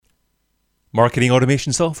Marketing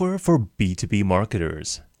automation software for B2B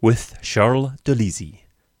marketers with Charles Dolisy.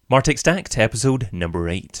 Martech Stacked, episode number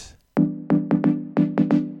 8.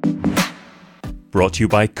 Brought to you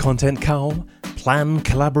by Content Cow. Plan,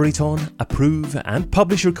 collaborate on, approve, and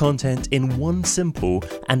publish your content in one simple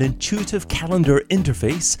and intuitive calendar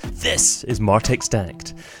interface. This is Martech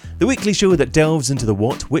Stacked, the weekly show that delves into the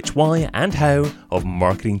what, which, why, and how of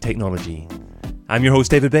marketing technology. I'm your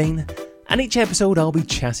host, David Bain. And each episode I'll be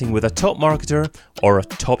chatting with a top marketer or a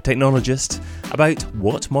top technologist about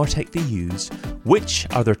what Martech they use, which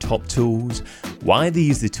are their top tools, why they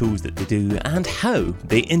use the tools that they do, and how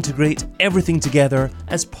they integrate everything together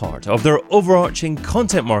as part of their overarching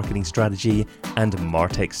content marketing strategy and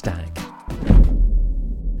Martech stack.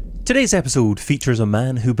 Today's episode features a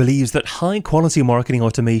man who believes that high-quality marketing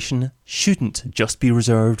automation shouldn't just be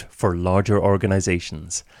reserved for larger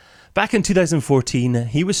organizations. Back in 2014,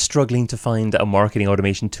 he was struggling to find a marketing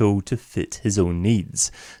automation tool to fit his own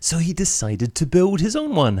needs, so he decided to build his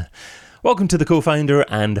own one. Welcome to the co-founder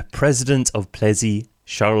and president of Plezi,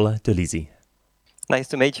 Charles Dolisy. Nice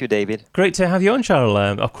to meet you, David. Great to have you on,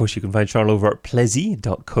 Charles. Of course, you can find Charles over at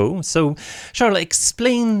plezi.co. So, Charles,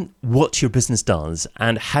 explain what your business does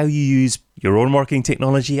and how you use your own marketing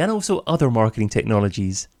technology and also other marketing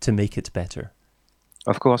technologies to make it better.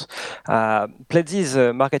 Of course. Plezi is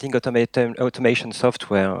a marketing automation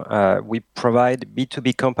software. We provide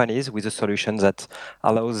B2B companies with a solution that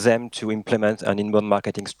allows them to implement an inbound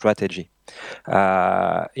marketing strategy.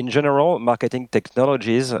 In general, marketing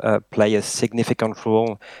technologies play a significant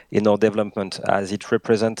role in our development as it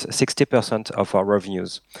represents 60% of our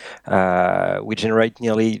revenues. We generate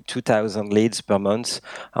nearly 2,000 leads per month,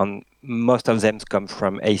 and most of them come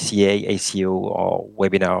from ACA, SEO, or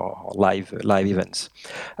webinar or live events.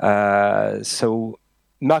 So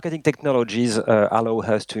marketing technologies allow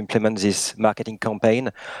us to implement this marketing campaign.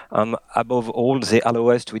 Above all, they allow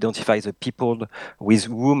us to identify the people with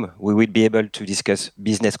whom we will be able to discuss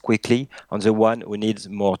business quickly and the one who needs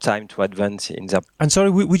more time to advance in their... And sorry,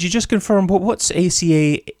 would you just confirm, what's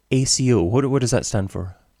ACA, SEO? What does that stand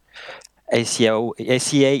for? SEO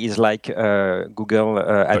is like Google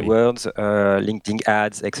AdWords, LinkedIn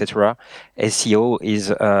ads, etc. SEO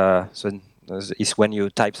is when you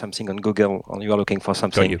type something on Google and you are looking for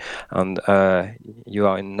something, and you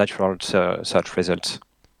are in natural search results.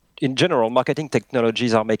 In general, marketing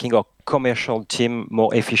technologies are making our commercial team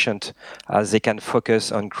more efficient as they can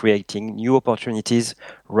focus on creating new opportunities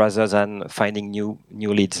rather than finding new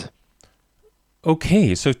leads.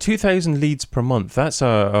 Okay, so 2,000 leads per month, that's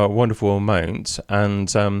a wonderful amount, and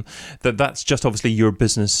that's just obviously your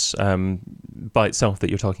business by itself that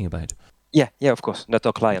you're talking about. Yeah, of course, not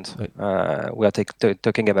our clients. We are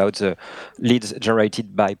talking about the leads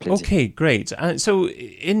generated by Plezi. Okay, great. So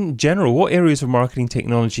in general, what areas of marketing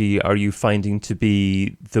technology are you finding to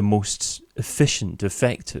be the most efficient,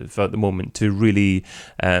 effective at the moment to really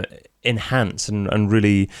enhance and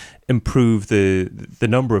really improve the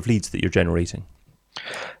number of leads that you're generating?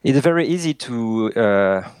 It's very easy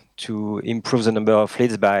to improve the number of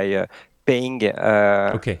leads by paying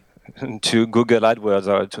to Google AdWords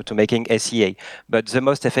or to making SEA. But the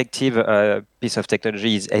most effective piece of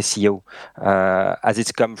technology is SEO, as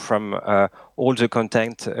it's come from all the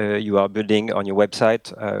content you are building on your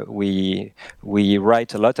website. We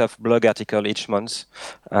write a lot of blog articles each month.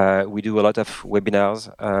 We do a lot of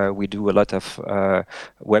webinars. We do a lot of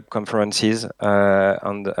web conferences,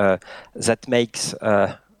 and that makes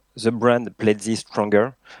the brand Plezi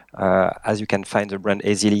stronger, as you can find the brand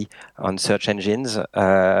easily on search engines.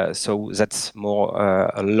 So that's more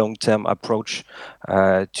a long-term approach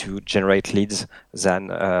to generate leads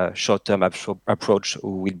than a short-term approach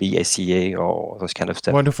will be SEA or those kind of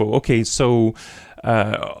stuff. Wonderful. Okay, so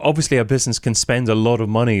obviously a business can spend a lot of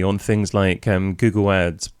money on things like Google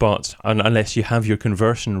Ads, but unless you have your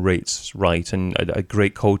conversion rates right and a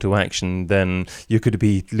great call to action, then you could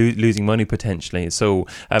be losing money potentially. So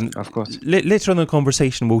of course. Later on in the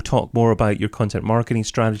conversation, we'll talk more about your content marketing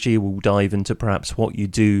strategy. We'll dive into perhaps what you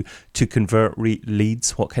do to convert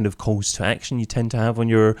leads, what kind of calls to action you tend to have on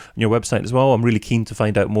your website as well. I'm really keen to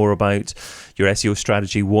find out more about your SEO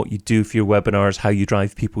strategy, what you do for your webinars, how you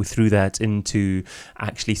drive people through that into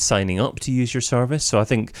actually signing up to use your service. So I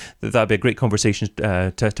think that'd be a great conversation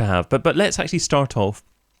to have. But let's actually start off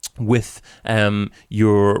with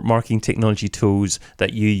your marketing technology tools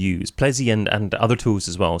that you use, Plezi and other tools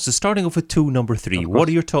as well. So starting off with tool number 3, what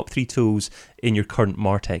are your top 3 tools in your current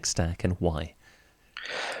Martech stack and why?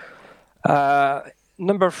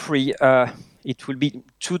 Number 3, it will be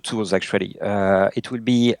two tools actually. It will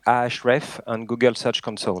be Ahrefs and Google Search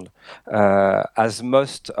Console, as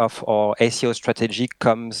most of our SEO strategy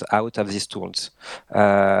comes out of these tools.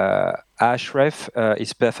 Ahrefs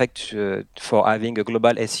is perfect for having a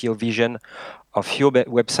global SEO vision of your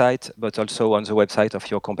website, but also on the website of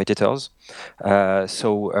your competitors.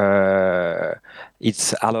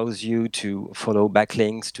 It allows you to follow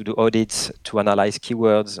backlinks, to do audits, to analyze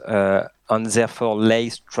keywords, and therefore lay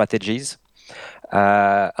strategies.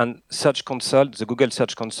 And Search Console, the Google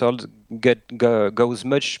Search Console, goes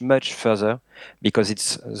much further because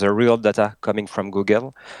it's the real data coming from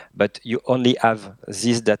Google, but you only have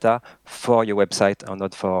this data for your website and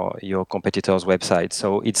not for your competitor's website.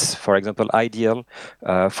 So it's, for example, ideal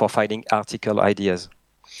for finding article ideas.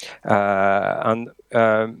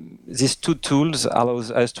 These two tools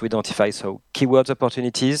allows us to identify keywords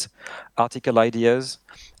opportunities, article ideas,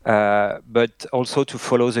 but also to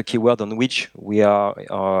follow the keyword on which we are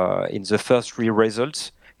in the first 3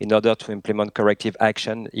 results in order to implement corrective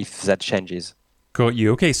action if that changes. Got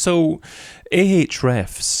you. Okay, so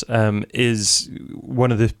Ahrefs is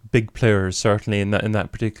one of the big players, certainly in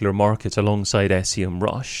that particular market, alongside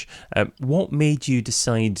SEMrush. What made you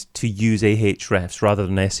decide to use Ahrefs rather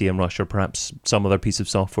than SEMrush, or perhaps some other piece of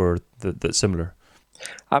software that's similar?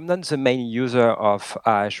 I'm not the main user of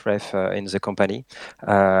Ahrefs in the company,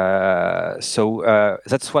 so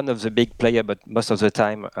that's one of the big players. But most of the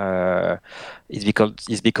time,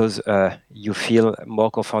 it's because you feel more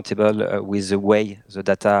comfortable with the way the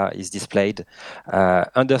data is displayed.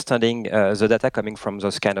 Understanding the data coming from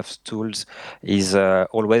those kind of tools is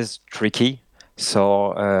always tricky.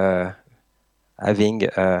 So having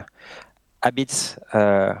habits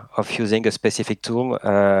of using a specific tool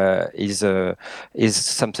is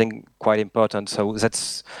something quite important. So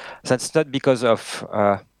that's not because of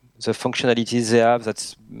the functionalities they have.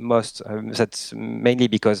 That's mainly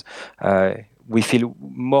because we feel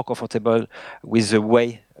more comfortable with the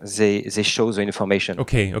way they show the information.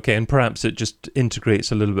 Okay, and perhaps it just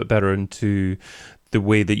integrates a little bit better into the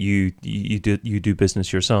way that you do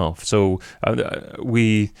business yourself. So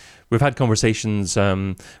we've had conversations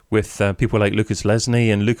with people like Lucas Lesney,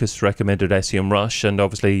 and Lucas recommended SEMrush, and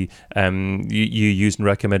obviously you use and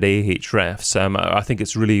recommend Ahrefs. I think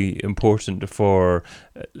it's really important for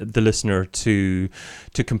the listener to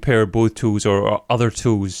compare both tools or other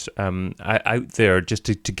tools out there, just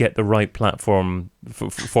to get the right platform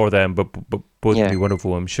for them, but both will be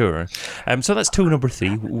wonderful, I'm sure. So that's tool number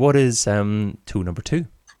 3. What is tool number 2?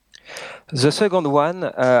 The second one,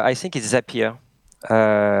 I think, is Zapier.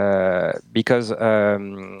 Because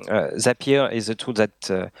Zapier is a tool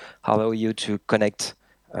that allows you to connect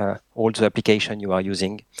all the application you are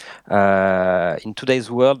using. In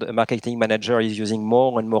today's world, a marketing manager is using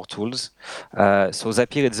more and more tools. So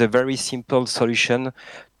Zapier is a very simple solution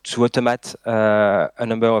to automate a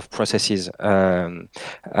number of processes.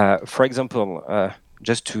 For example,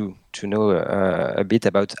 just to know a bit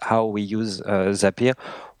about how we use Zapier,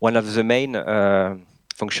 one of the main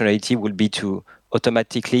functionality will be to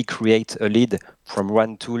automatically create a lead from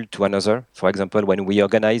one tool to another. For example, when we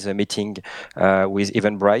organize a meeting with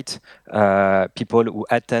Eventbrite, people who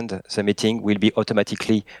attend the meeting will be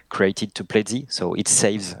automatically created to Plezi, so it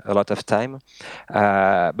saves a lot of time.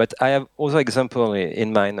 But I have other example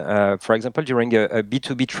in mind. For example, during a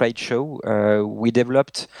B2B trade show, we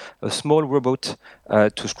developed a small robot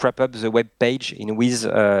to scrap up the web page in which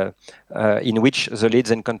the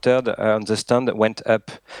leads encountered on the stand went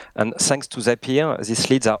up. And thanks to Zapier, these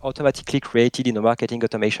leads are automatically created in a marketing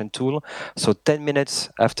automation tool. So 10 minutes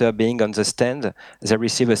after being on the stand, they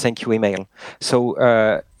receive a thank you email. So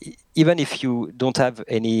even if you don't have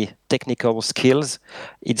any technical skills,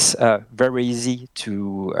 it's very easy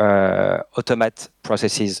to automate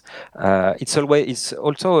processes. It's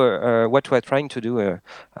also what we're trying to do in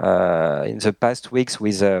the past weeks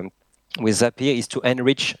with Zapier is to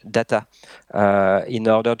enrich data in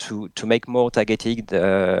order to make more targeted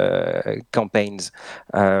campaigns.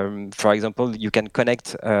 For example, you can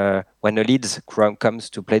connect when a lead comes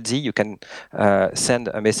to Plezi, you can send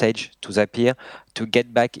a message to Zapier to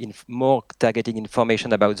get back more targeting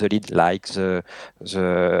information about the lead, like the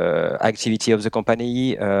activity of the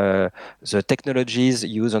company, the technologies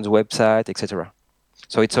used on the website, etc.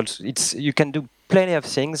 So you can do plenty of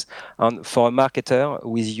things, and for a marketer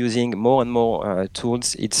who is using more and more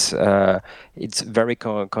tools, it's very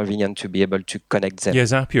convenient to be able to connect them. Yeah,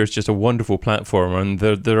 Zapier is just a wonderful platform, and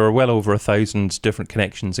there are well over 1,000 different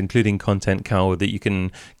connections, including Content Cow, that you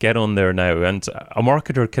can get on there now. And a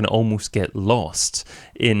marketer can almost get lost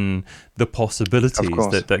in the possibilities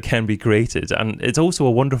that can be created. And it's also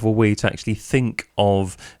a wonderful way to actually think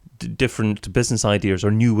of different business ideas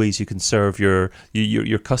or new ways you can serve your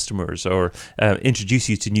customers, or introduce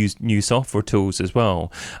you to new software tools as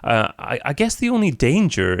well. I guess the only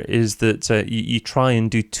danger is that you try and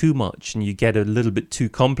do too much and you get a little bit too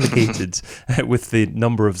complicated with the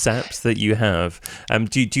number of Zaps that you have.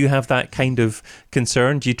 Do you have that kind of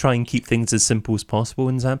concern? Do you try and keep things as simple as possible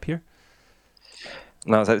in Zapier?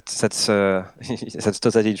 No, that's that's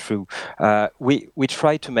totally true. We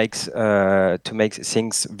try to make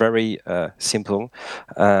things very simple,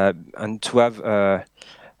 and to have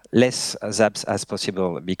less Zaps as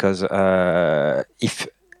possible, because if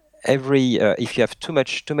you have too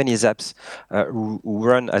many Zaps who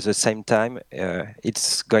run at the same time,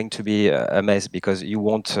 it's going to be a mess, because you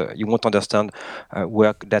won't understand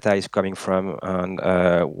where data is coming from and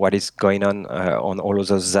what is going on all of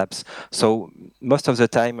those Zaps. So most of the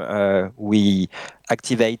time we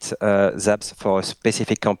activate Zaps for a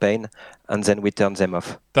specific campaign, and then we turn them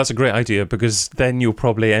off. That's a great idea, because then you'll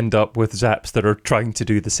probably end up with Zaps that are trying to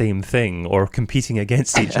do the same thing or competing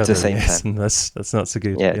against each other. At the same time. And that's not so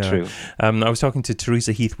good. Yeah, true. I was talking to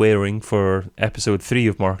Teresa Heath-Waring for episode 3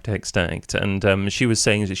 of Martech Stacked, and she was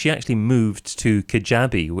saying that she actually moved to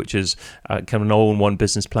Kajabi, which is kind of an all-in-one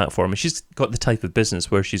business platform. And she's got the type of business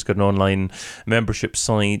where she's got an online membership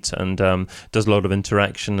site and does a lot of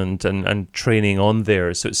interaction and training on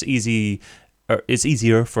there. So it's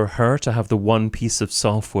easier for her to have the one piece of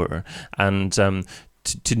software and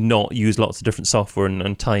to not use lots of different software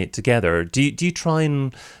and tie it together. Do you try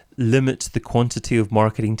and limit the quantity of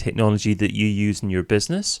marketing technology that you use in your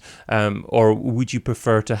business, or would you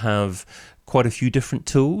prefer to have quite a few different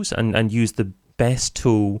tools and use the best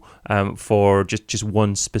tool for just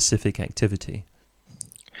one specific activity?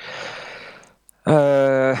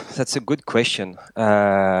 That's a good question.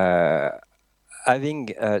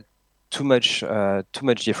 Having too much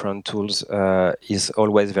different tools is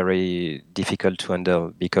always very difficult to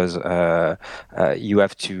handle, because you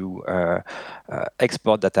have to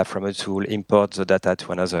export data from a tool, import the data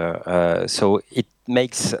to another. So it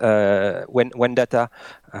makes when data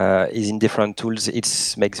is in different tools,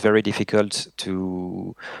 it makes very difficult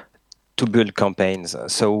to build campaigns.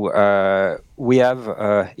 So we have,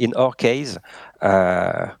 in our case,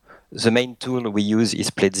 the main tool we use is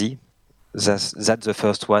Plezi. That's the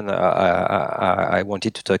first one I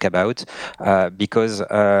wanted to talk about, because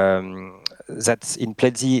that's in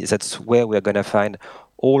Plezi. That's where we're going to find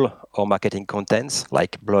all our marketing contents,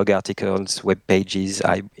 like blog articles, web pages,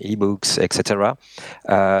 ebooks, etc.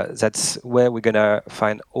 That's where we're going to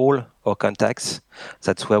find all our contacts.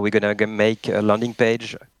 That's where we're going to make a landing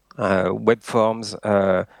page, web forms,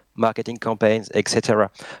 marketing campaigns, etc.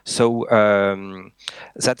 So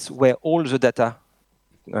that's where all the data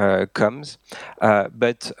comes,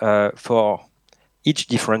 but for each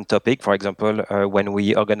different topic, for example, when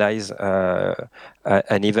we organize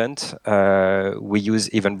an event, we use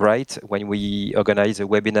Eventbrite. When we organize a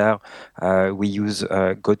webinar, we use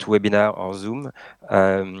GoToWebinar or Zoom.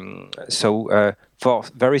 So for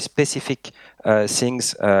very specific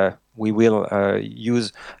things, we will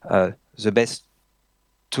use the best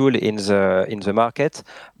tool in the market.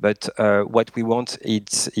 But what we want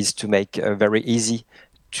is to make very easy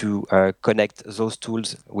to connect those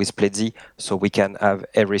tools with Plezi, so we can have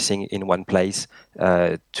everything in one place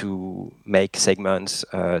to make segments,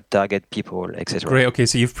 target people, etc. Great. Okay,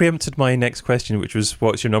 so you've preempted my next question, which was,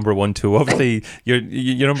 what's your number one tool? Obviously,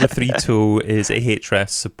 your number 3 tool is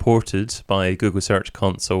Ahrefs, supported by Google Search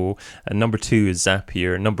Console, and number 2 is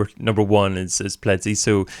Zapier. Number 1 is Plezi.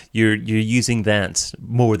 So you're using that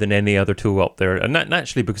more than any other tool up there, and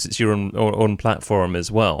naturally because it's your own platform as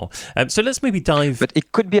well. So let's maybe dive. But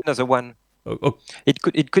it could be another one. Oh. It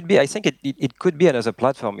could be. I think it could be another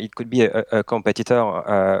platform. It could be a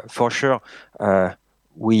competitor for sure.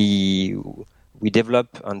 We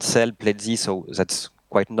develop and sell Plezi, so that's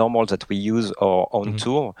quite normal that we use our own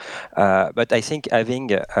tool. But I think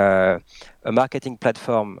having a marketing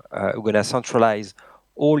platform going to centralize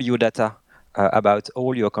all your data about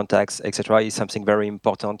all your contacts, etc., is something very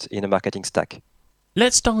important in a marketing stack.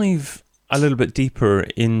 Let's dive a little bit deeper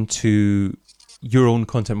into your own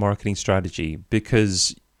content marketing strategy,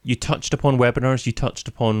 because you touched upon webinars, you touched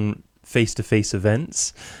upon face-to-face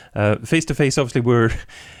events. Face-to-face, obviously, we're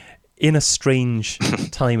in a strange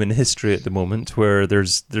time in history at the moment where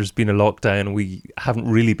there's been a lockdown. We haven't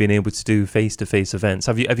really been able to do face-to-face events.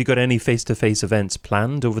 Have you got any face-to-face events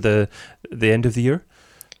planned over the end of the year?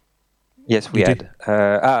 Yes, we had.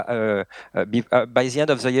 By the end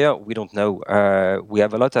of the year, we don't know. We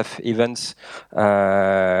have a lot of events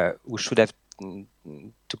who should have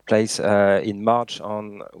took place in March,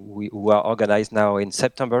 and we are organized now in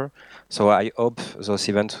September. So I hope those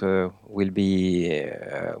events will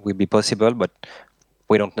be possible, but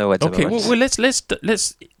we don't know at the moment. Okay, well,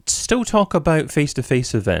 let's still talk about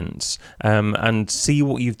face-to-face events and see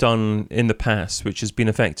what you've done in the past, which has been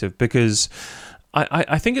effective, because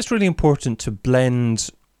I think it's really important to blend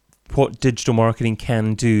what digital marketing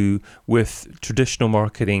can do with traditional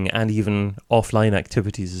marketing and even offline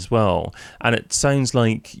activities as well. And it sounds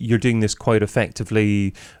like you're doing this quite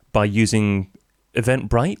effectively by using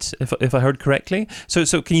Eventbrite, if I heard correctly.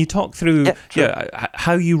 So can you talk through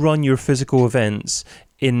how you run your physical events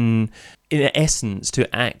in essence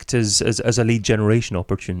to act as a lead generation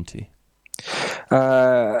opportunity?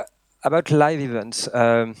 About live events,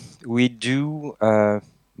 we do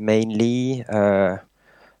mainly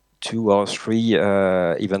 2 or 3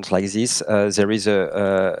 events like this. There is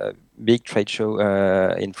a big trade show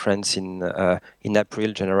in France in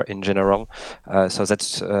April in general. So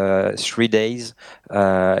that's 3 days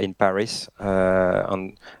in Paris,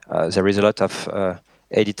 and there is a lot of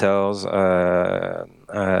editors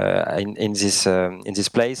in this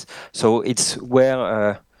place. So it's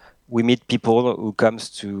where we meet people who comes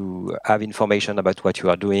to have information about what you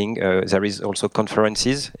are doing. There is also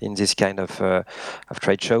conferences in this kind of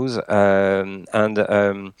trade shows, and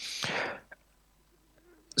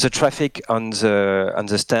the traffic on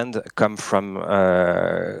the stand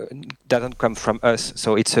doesn't come from us.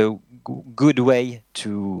 So it's a good way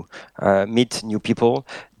to meet new people.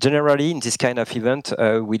 Generally, in this kind of event,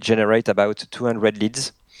 we generate about 200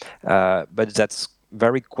 leads, but that's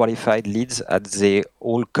very qualified leads, as they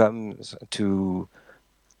all come to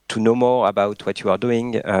know more about what you are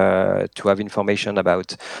doing, to have information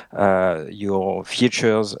about your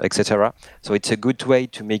features, etc. So it's a good way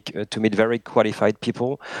to meet very qualified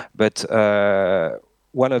people. But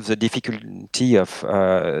one of the difficulty of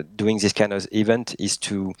doing this kind of event is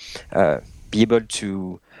to be able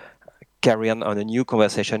to carry on a new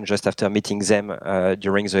conversation just after meeting them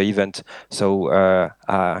during the event. So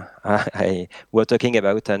we're talking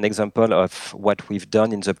about an example of what we've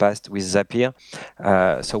done in the past with Zapier.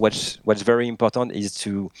 So what's very important is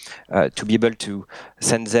to be able to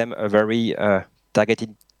send them a very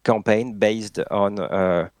targeted campaign based on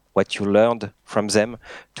what you learned from them,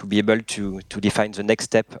 to be able to define the next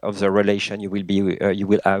step of the relation you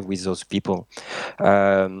will have with those people.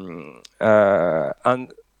 And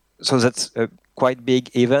so that's a quite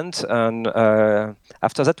big event, and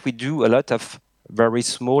after that we do a lot of very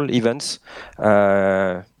small events.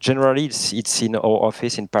 Generally, it's in our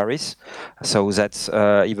office in Paris, so that's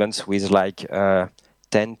events with like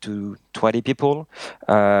 10 to 20 people,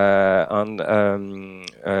 and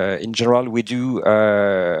in general we do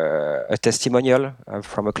a testimonial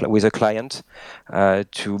with a client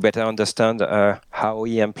to better understand how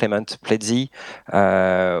he implements Plezi,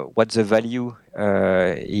 what the value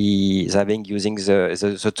he is having using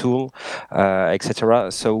the tool,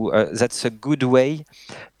 etc. So that's a good way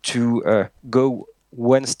to go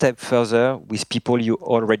one step further with people you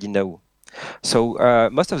already know. So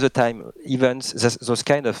most of the time, those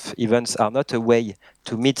kind of events are not a way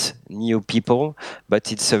to meet new people, but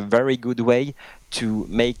it's a very good way to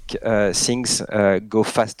make things go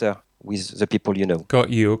faster with the people you know. Got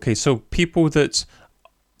you. Okay, so people that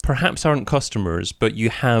perhaps aren't customers, but you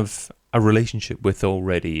have a relationship with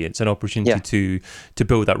already. It's an opportunity to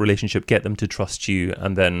build that relationship, get them to trust you,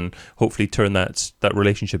 and then hopefully turn that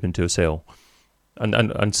relationship into a sale.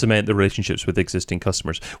 And cement the relationships with existing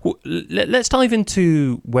customers. Well, let's dive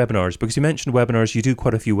into webinars, because you mentioned webinars. You do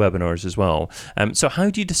quite a few webinars as well. So how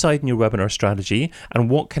do you decide on your webinar strategy, and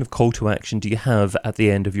what kind of call to action do you have at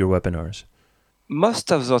the end of your webinars?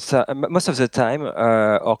 Most of the time,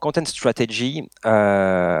 our content strategy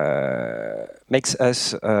makes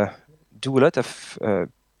us do a lot of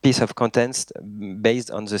piece of content based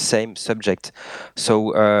on the same subject.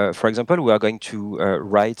 So, for example, we are going to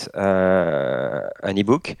write an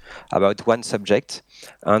ebook about one subject,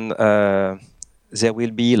 and there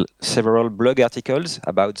will be several blog articles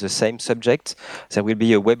about the same subject. There will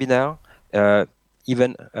be a webinar,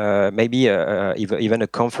 even maybe even a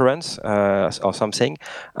conference or something,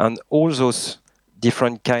 and all those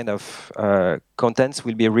different kind of contents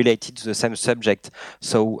will be related to the same subject.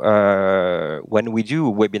 So when we do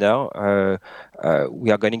a webinar,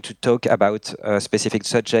 we are going to talk about a specific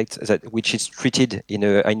subject which is treated in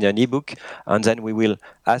an ebook, and then we will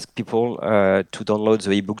ask people to download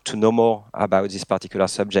the ebook to know more about this particular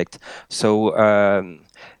subject. So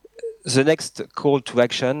the next call to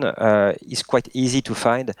action is quite easy to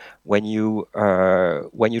find when you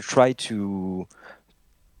try to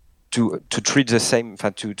treat the same,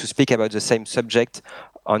 to speak about the same subject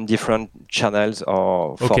on different channels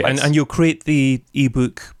or formats. Okay, and you'll create the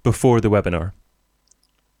ebook before the webinar?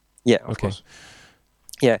 Yeah, of course.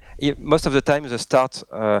 Yeah, most of the time the start,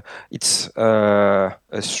 it's a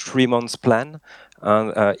 3 months plan,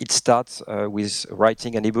 and it starts with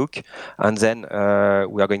writing an ebook, and then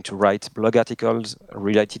we are going to write blog articles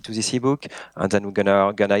related to this ebook, and then we're going to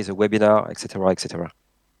organize a webinar, etc., etc.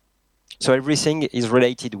 So everything is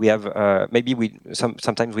related. We have maybe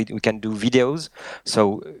sometimes we can do videos.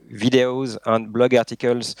 So videos and blog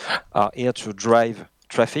articles are here to drive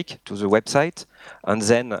traffic to the website, and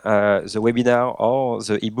then the webinar or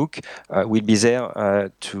the ebook will be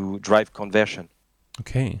there to drive conversion.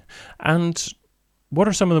 Okay, and what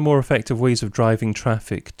are some of the more effective ways of driving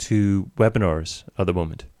traffic to webinars at the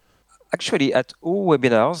moment? Actually, at all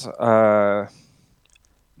webinars,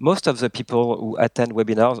 most of the people who attend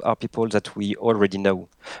webinars are people that we already know.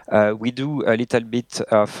 We do a little bit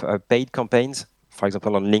of paid campaigns, for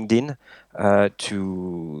example, on LinkedIn,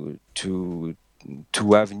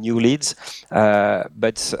 to have new leads.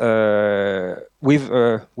 But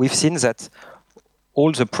we've seen that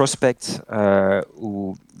all the prospects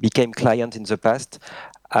who became clients in the past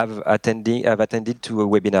have attended to a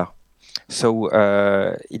webinar. So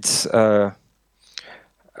it's a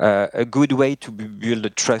good way to build a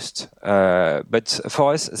trust. But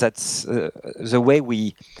for us, that's the way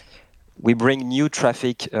we bring new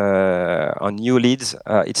traffic on new leads.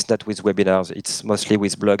 It's not with webinars. It's mostly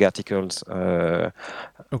with blog articles.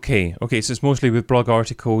 Okay. So it's mostly with blog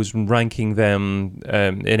articles and ranking them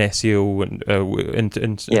in SEO and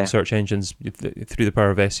in search engines through the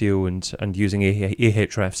power of SEO and using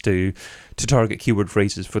Ahrefs to target keyword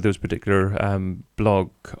phrases for those particular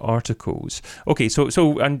blog articles. Okay.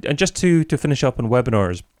 So just to finish up on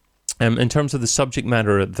webinars. In terms of the subject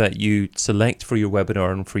matter that you select for your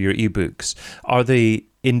webinar and for your ebooks, are they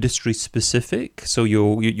industry specific? So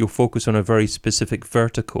you'll focus on a very specific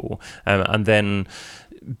vertical, and then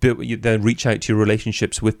reach out to your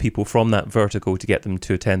relationships with people from that vertical to get them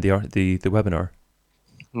to attend the webinar.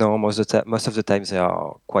 No, most of the time they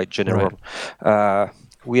are quite general. Right.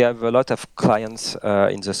 We have a lot of clients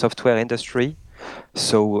in the software industry,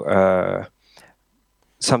 so.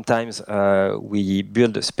 Sometimes we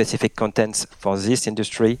build specific contents for this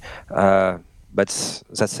industry, but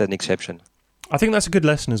that's an exception. I think that's a good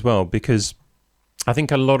lesson as well, because I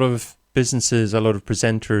think a lot of businesses, a lot of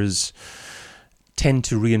presenters tend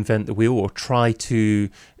to reinvent the wheel or try to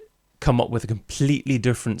come up with a completely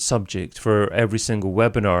different subject for every single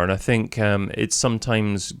webinar. And I think it's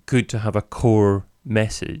sometimes good to have a core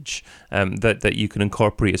message that you can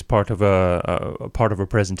incorporate as part of a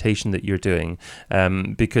presentation that you're doing,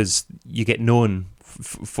 because you get known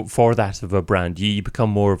for that of a brand. You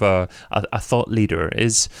become more of a thought leader.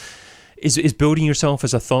 Is building yourself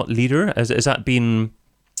as a thought leader, has that been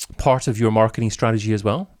part of your marketing strategy as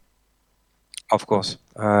well? Of course.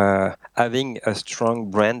 Having a strong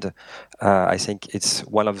brand, I think it's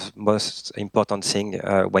one of the most important things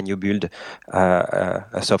when you build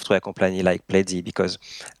a software company like Plezi, because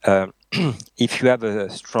if you have a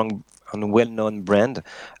strong and well-known brand,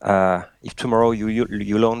 if tomorrow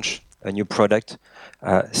you launch a new product,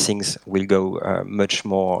 things will go much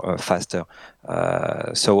more faster.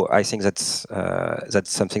 So I think that's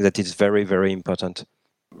something that is very, very important.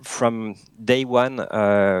 From day one,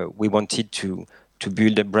 we wanted to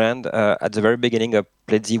build a brand. At the very beginning of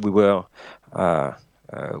Plezi, we were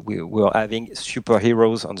having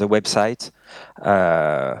superheroes on the website.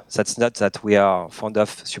 That's not that we are fond of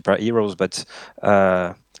superheroes, but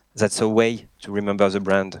that's a way to remember the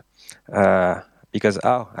brand. Because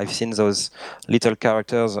I've seen those little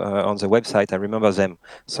characters on the website, I remember them.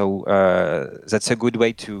 So that's a good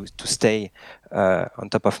way to stay on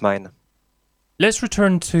top of mind. Let's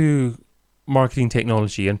return to marketing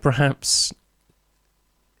technology and perhaps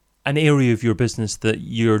an area of your business that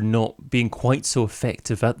you're not being quite so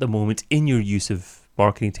effective at the moment in your use of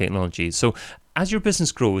marketing technology. So as your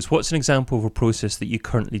business grows, what's an example of a process that you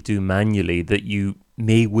currently do manually that you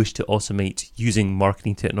may wish to automate using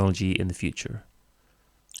marketing technology in the future?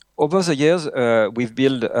 Over the years, we've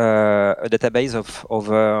built a database of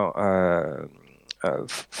over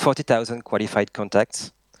 40,000 qualified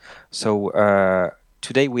contacts. So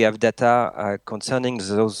today we have data concerning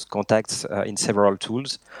those contacts in several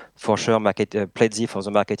tools. For sure, Plezi for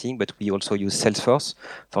the marketing, but we also use Salesforce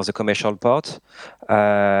for the commercial part.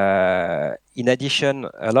 In addition,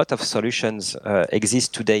 a lot of solutions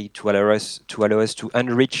exist today to allow us to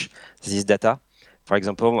enrich this data. For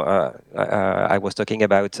example, I was talking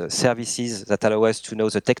about services that allow us to know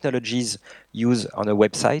the technologies used on a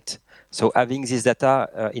website. So having this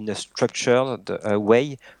data in a structured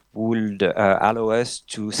way would allow us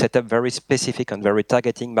to set up very specific and very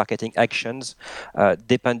targeting marketing actions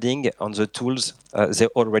depending on the tools they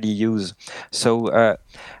already use. So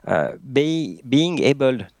being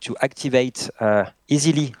able to activate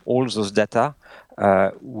easily all those data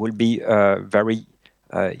will be very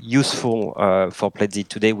useful for Plezi.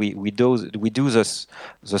 Today we do this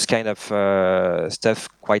kind of stuff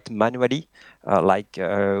quite manually. Like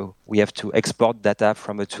we have to export data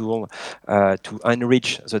from a tool to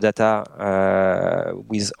enrich the data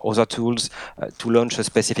with other tools to launch a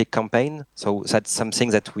specific campaign. So that's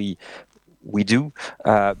something that we do,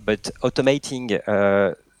 but automating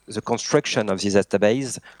the construction of this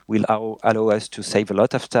database will allow us to save a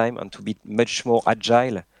lot of time and to be much more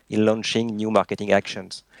agile in launching new marketing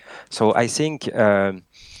actions. So I think in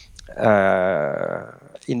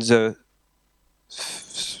the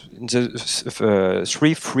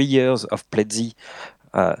 3 years of Plezi,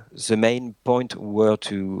 the main point were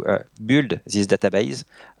to build this database.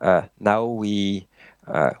 Now we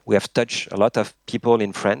have touched a lot of people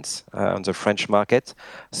in France on the French market.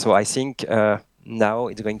 So I think now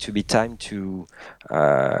it's going to be time to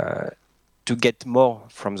get more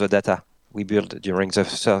from the data we built during the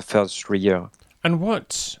first 3 years. And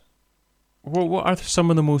what are some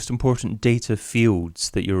of the most important data fields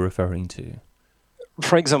that you're referring to?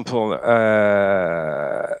 For example,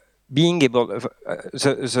 being able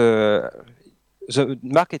the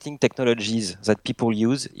marketing technologies that people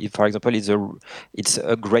use, for example, it's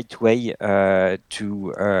a great way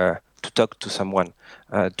to talk to someone,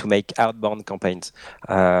 to make outbound campaigns.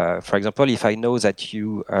 For example, if I know that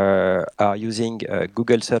you are using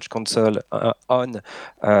Google Search Console on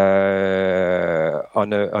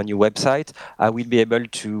your website, I will be able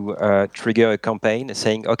to trigger a campaign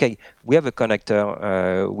saying, okay, we have a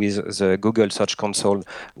connector with the Google Search Console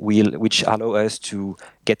which allow us to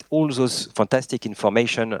get all those fantastic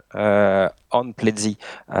information on Plezi.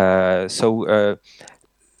 So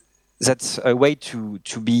that's a way to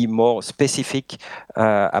be more specific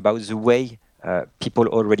about the way people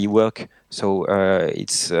already work. So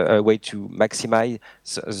it's a way to maximize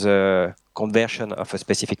the conversion of a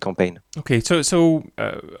specific campaign. Okay, so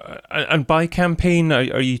and by campaign,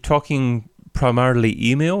 are you talking primarily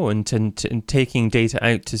email and taking data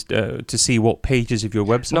out to see what pages of your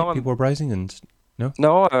website people are browsing? And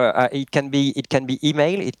no, it can be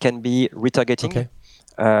email, it can be retargeting. Okay.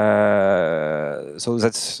 So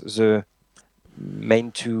that's the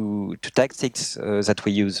main two tactics that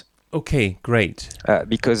we use. Okay, great.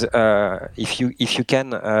 Because if you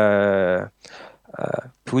can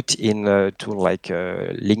put in a tool like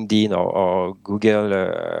LinkedIn or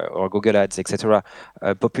Google Ads, etc.,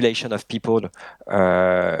 a population of people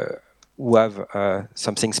who have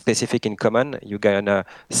something specific in common, you're gonna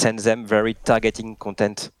send them very targeting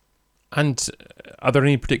content. And are there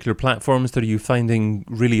any particular platforms that are you finding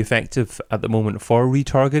really effective at the moment for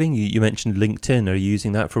retargeting? You mentioned LinkedIn. Are you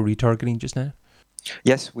using that for retargeting just now?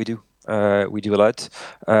 Yes, we do. We do a lot.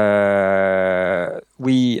 The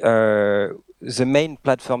main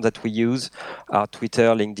platforms that we use are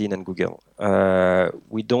Twitter, LinkedIn, and Google.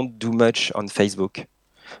 We don't do much on Facebook.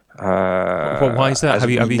 Why is that? Have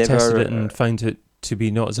you tested it and found it to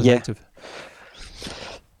be not as effective? Yeah.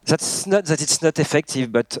 That's not that it's not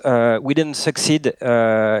effective, but we didn't succeed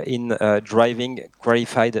in driving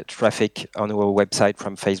qualified traffic on our website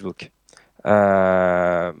from Facebook.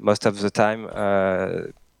 Most of the time,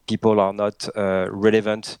 people are not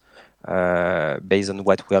relevant based on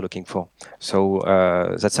what we are looking for. So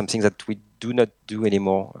that's something that we do not do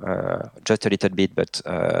anymore, just a little bit, but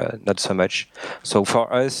not so much. So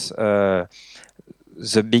for us,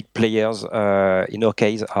 the big players in our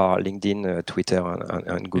case are LinkedIn, Twitter,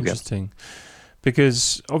 and Google. Interesting.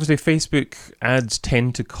 Because obviously Facebook ads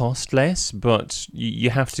tend to cost less, but you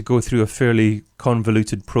have to go through a fairly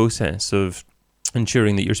convoluted process of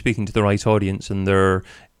ensuring that you're speaking to the right audience and they're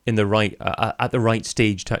in the right at the right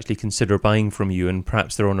stage to actually consider buying from you, and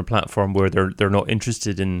perhaps they're on a platform where they're not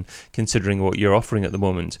interested in considering what you're offering at the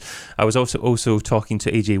moment. I was also talking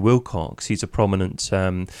to AJ Wilcox. He's a prominent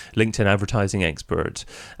LinkedIn advertising expert,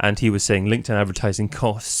 and he was saying LinkedIn advertising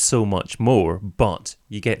costs so much more, but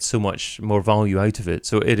you get so much more value out of it.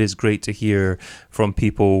 So it is great to hear from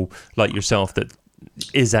people like yourself that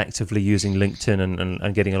is actively using LinkedIn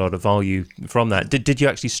and getting a lot of value from that. Did you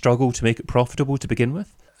actually struggle to make it profitable to begin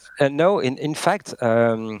with? No, in fact,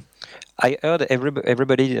 I heard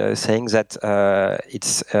everybody saying that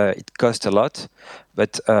it costs a lot,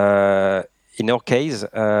 but in our case,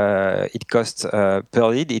 it costs per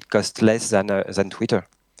lead. It costs less than Twitter.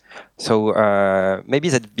 So maybe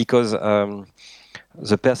that because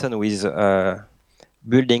the person who is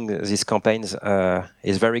building these campaigns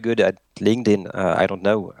is very good at LinkedIn. I don't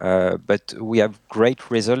know, but we have great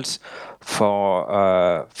results for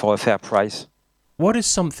a fair price. What is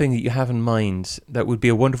something that you have in mind that would be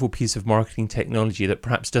a wonderful piece of marketing technology that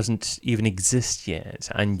perhaps doesn't even exist yet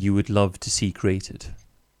and you would love to see created?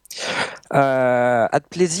 At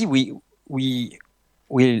Plezi,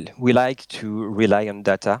 we like to rely on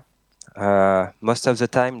data. Most of the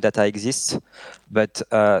time, data exists, but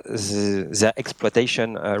their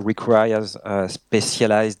exploitation requires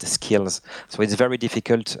specialized skills. So it's very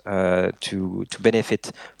difficult to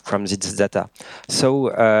benefit from this data.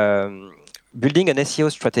 So building an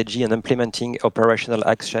SEO strategy and implementing operational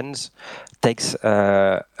actions takes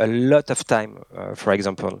a lot of time, for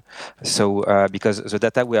example. So because the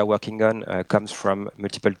data we are working on comes from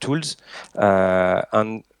multiple tools,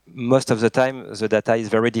 and most of the time, the data is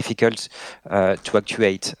very difficult to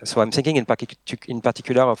actuate. So I'm thinking in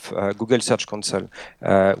particular of Google Search Console,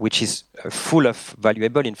 which is full of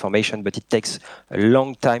valuable information, but it takes a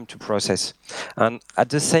long time to process. And at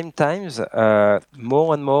the same time,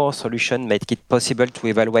 more and more solutions make it possible to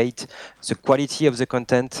evaluate the quality of the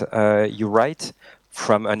content you write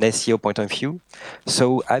from an SEO point of view.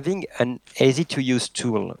 So having an easy-to-use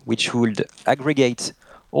tool which would aggregate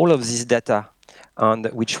all of this data and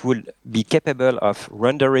which will be capable of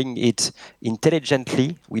rendering it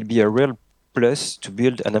intelligently will be a real plus to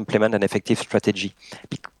build and implement an effective strategy.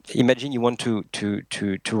 Imagine you want to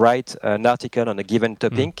write an article on a given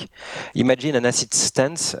topic. Imagine an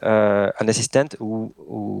assistant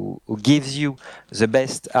who gives you the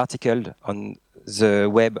best article on the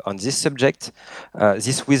web on this subject.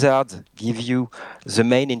 This wizard gives you the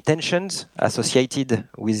main intentions associated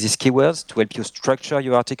with these keywords to help you structure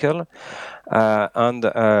your article. And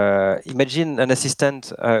imagine an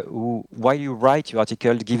assistant who, while you write your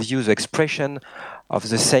article, gives you the expression of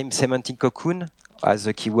the same semantic cocoon as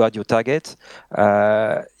the keyword you target.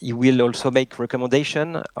 He will also make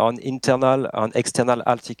recommendation on internal and external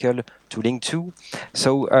article to link to.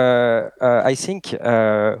 So I think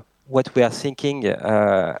what we are thinking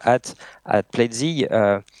at Plezi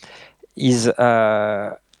is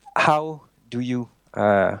how do you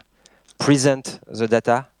present the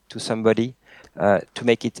data to somebody to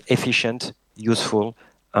make it efficient, useful,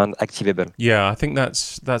 and activable. Yeah, I think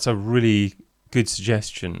that's a really good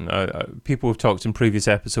suggestion. People have talked in previous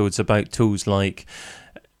episodes about tools like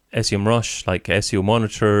SEMrush, like SEO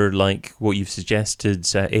Monitor, like what you've suggested,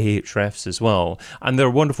 Ahrefs as well. And they're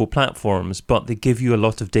wonderful platforms, but they give you a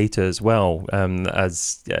lot of data as well,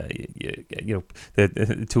 as you know,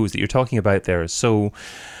 the tools that you're talking about there. So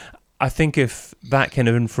I think if that kind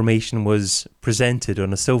of information was presented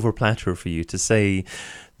on a silver platter for you to say,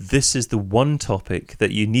 this is the one topic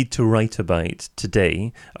that you need to write about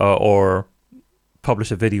today, or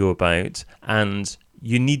publish a video about, and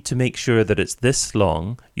you need to make sure that it's this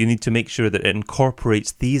long. You need to make sure that it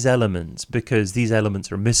incorporates these elements because these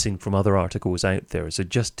elements are missing from other articles out there. So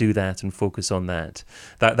just do that and focus on that.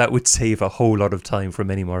 That would save a whole lot of time for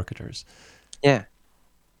many marketers. Yeah.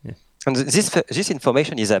 And this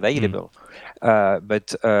information is available,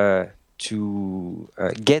 but to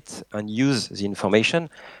get and use the information,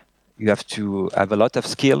 you have to have a lot of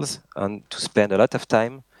skills and to spend a lot of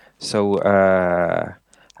time. So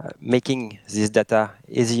making this data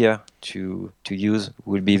easier to use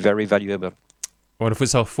will be very valuable. Wonderful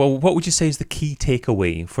stuff. Well, what would you say is the key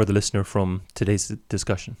takeaway for the listener from today's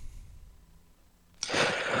discussion?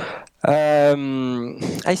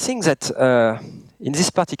 I think that in this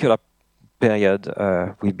particular period,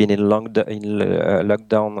 we've been in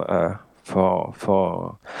lockdown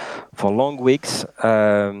for long weeks.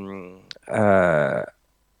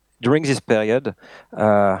 During this period,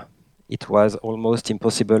 it was almost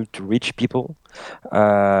impossible to reach people.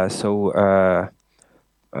 So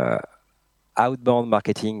outbound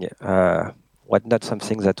marketing was not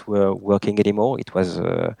something that were working anymore. It was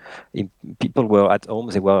people were at home;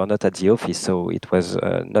 they were not at the office, so it was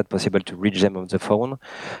not possible to reach them on the phone.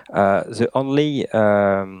 The only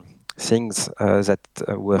things that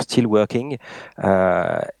were still working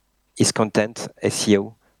is content,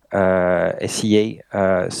 SEO, SEA.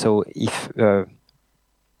 So if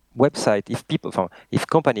if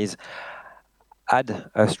companies had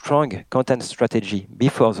a strong content strategy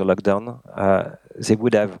before the lockdown, they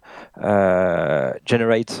would have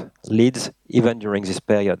generate leads even during this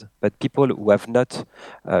period. But people who have not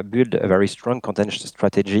built a very strong content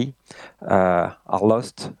strategy are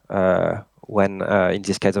lost when in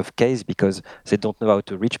this kind of case because they don't know how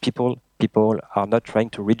to reach people. People are not trying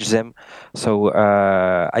to reach them. So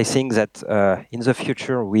I think that in the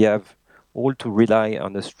future we have all to rely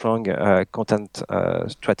on a strong content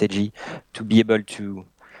strategy to be able to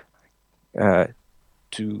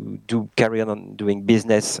carry on doing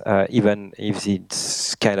business even if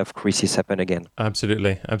this kind of crisis happen again.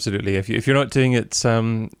 Absolutely. If you're not doing it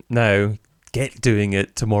now, get doing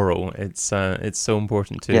it tomorrow. It's so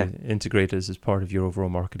important to integrate us as part of your overall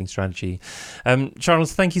marketing strategy.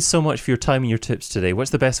 Charles, thank you so much for your time and your tips today.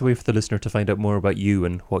 What's the best way for the listener to find out more about you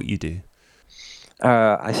and what you do?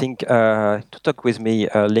 I think to talk with me,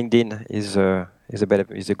 LinkedIn is a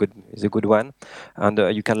good one, and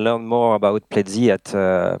you can learn more about Plezi at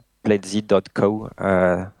plezi.co.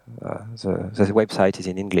 The website is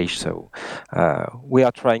in English, so we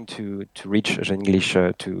are trying to reach the English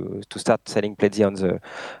to start selling Plezi on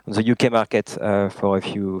the UK market for a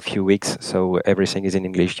few weeks. So everything is in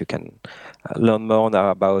English. You can learn more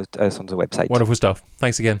now about us on the website. Wonderful stuff.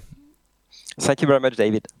 Thanks again. Thank you very much,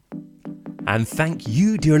 David. And thank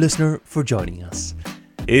you, dear listener, for joining us.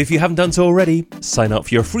 If you haven't done so already, sign up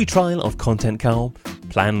for your free trial of Content Cow.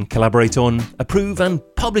 Plan, collaborate on, approve and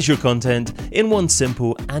publish your content in one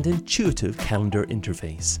simple and intuitive calendar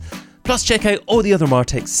interface. Plus check out all the other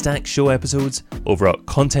Martech Stacked show episodes over at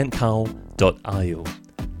contentcow.io.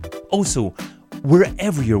 Also,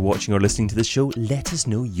 wherever you're watching or listening to this show, let us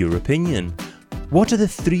know your opinion. What are the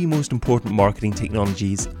 3 most important marketing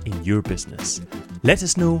technologies in your business? Let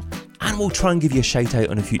us know and we'll try and give you a shout out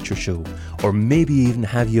on a future show, or maybe even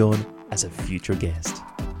have you on as a future guest.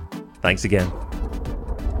 Thanks again.